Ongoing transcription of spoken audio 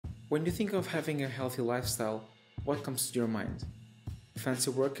When you think of having a healthy lifestyle, what comes to your mind?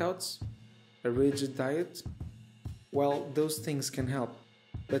 Fancy workouts? A rigid diet? Well, those things can help,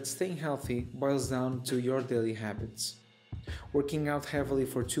 but staying healthy boils down to your daily habits. Working out heavily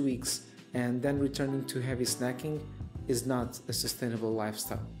for 2 weeks and then returning to heavy snacking is not a sustainable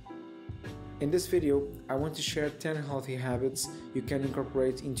lifestyle. In this video, I want to share 10 healthy habits you can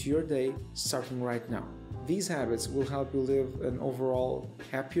incorporate into your day starting right now. These habits will help you live an overall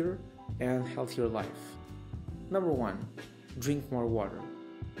happier and healthier life. Number 1. Drink more water.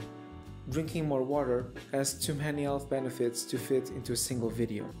 Drinking more water has too many health benefits to fit into a single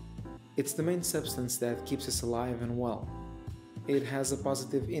video. It's the main substance that keeps us alive and well. It has a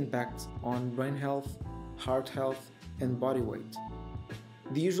positive impact on brain health, heart health, and body weight.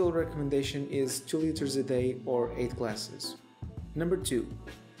 The usual recommendation is 2 liters a day or 8 glasses. Number 2.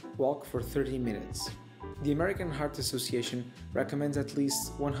 Walk for 30 minutes. The American Heart Association recommends at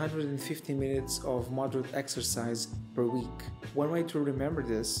least 150 minutes of moderate exercise per week. One way to remember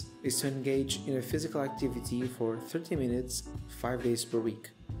this is to engage in a physical activity for 30 minutes, 5 days per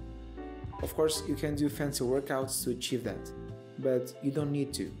week. Of course, you can do fancy workouts to achieve that, but you don't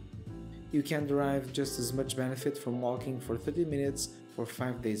need to. You can derive just as much benefit from walking for 30 minutes for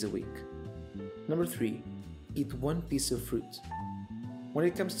 5 days a week. Number 3. Eat one piece of fruit. When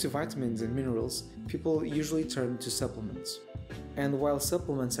it comes to vitamins and minerals, people usually turn to supplements. And while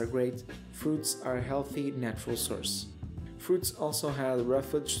supplements are great, fruits are a healthy, natural source. Fruits also add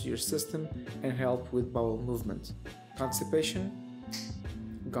roughage to your system and help with bowel movement. Constipation?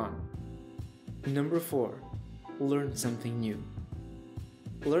 Gone. Number 4. Learn something new.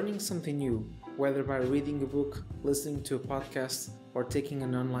 Learning something new, whether by reading a book, listening to a podcast, or taking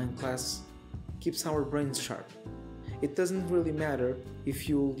an online class, keeps our brains sharp. It doesn't really matter if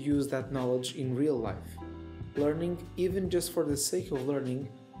you'll use that knowledge in real life. Learning, even just for the sake of learning,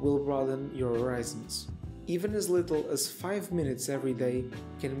 will broaden your horizons. Even as little as 5 minutes every day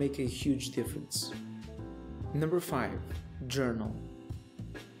can make a huge difference. Number 5. Journal.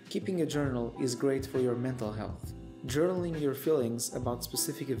 Keeping a journal is great for your mental health. Journaling your feelings about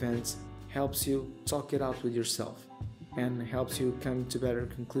specific events helps you talk it out with yourself and helps you come to better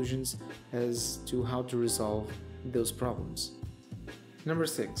conclusions as to how to resolve those problems. Number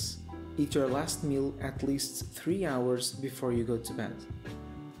 6. Eat your last meal at least 3 hours before you go to bed.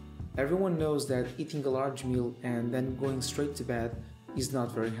 Everyone knows that eating a large meal and then going straight to bed is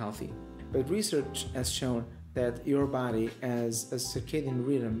not very healthy, but research has shown that your body has a circadian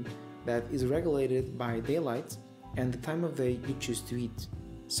rhythm that is regulated by daylight and the time of day you choose to eat.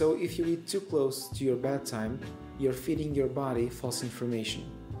 So if you eat too close to your bedtime, you're feeding your body false information.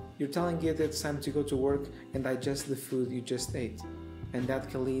 You're telling it it's time to go to work and digest the food you just ate, and that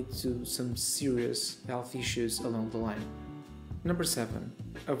can lead to some serious health issues along the line. Number 7.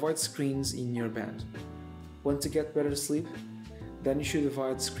 Avoid screens in your bed. Want to get better sleep? Then you should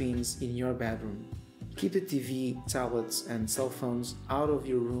avoid screens in your bedroom. Keep the TV, tablets, and cell phones out of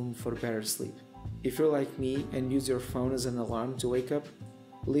your room for better sleep. If you're like me and use your phone as an alarm to wake up,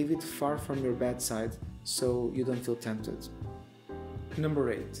 leave it far from your bedside so you don't feel tempted.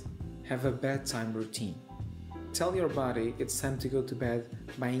 Number 8. Have a bedtime routine. Tell your body it's time to go to bed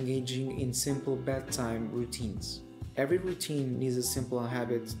by engaging in simple bedtime routines. Every routine needs a simple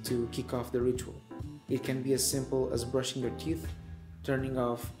habit to kick off the ritual. It can be as simple as brushing your teeth, turning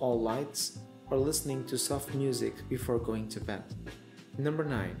off all lights, or listening to soft music before going to bed. Number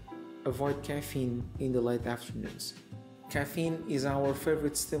 9. Avoid caffeine in the late afternoons. Caffeine is our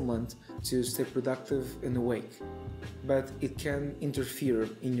favorite stimulant to stay productive and awake, but it can interfere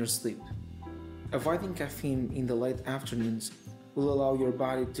in your sleep. Avoiding caffeine in the late afternoons will allow your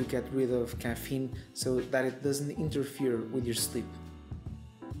body to get rid of caffeine so that it doesn't interfere with your sleep.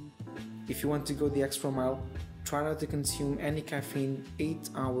 If you want to go the extra mile, try not to consume any caffeine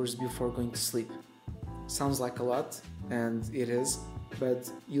 8 hours before going to sleep. Sounds like a lot, and it is,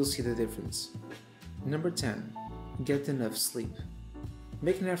 but you'll see the difference. Number 10. Get enough sleep.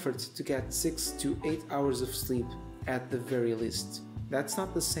 Make an effort to get 6 to 8 hours of sleep at the very least. That's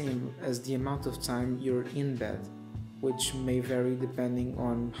not the same as the amount of time you're in bed, which may vary depending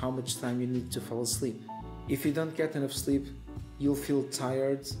on how much time you need to fall asleep. If you don't get enough sleep, you'll feel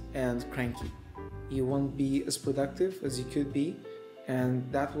tired and cranky. You won't be as productive as you could be, and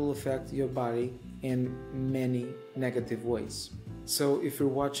that will affect your body in many negative ways. So if you're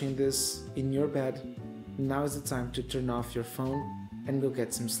watching this in your bed, now is the time to turn off your phone and go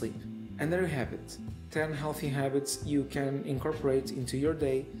get some sleep. And there you have it, 10 healthy habits you can incorporate into your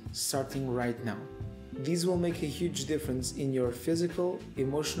day starting right now. These will make a huge difference in your physical,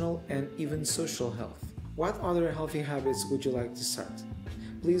 emotional, and even social health. What other healthy habits would you like to start?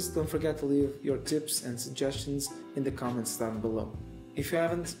 Please don't forget to leave your tips and suggestions in the comments down below. If you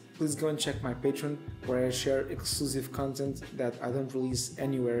haven't, please go and check my Patreon, where I share exclusive content that I don't release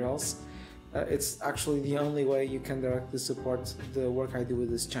anywhere else. It's actually the only way you can directly support the work I do with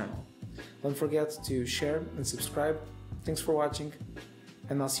this channel. Don't forget to share and subscribe. Thanks for watching,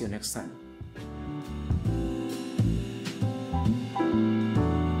 and I'll see you next time.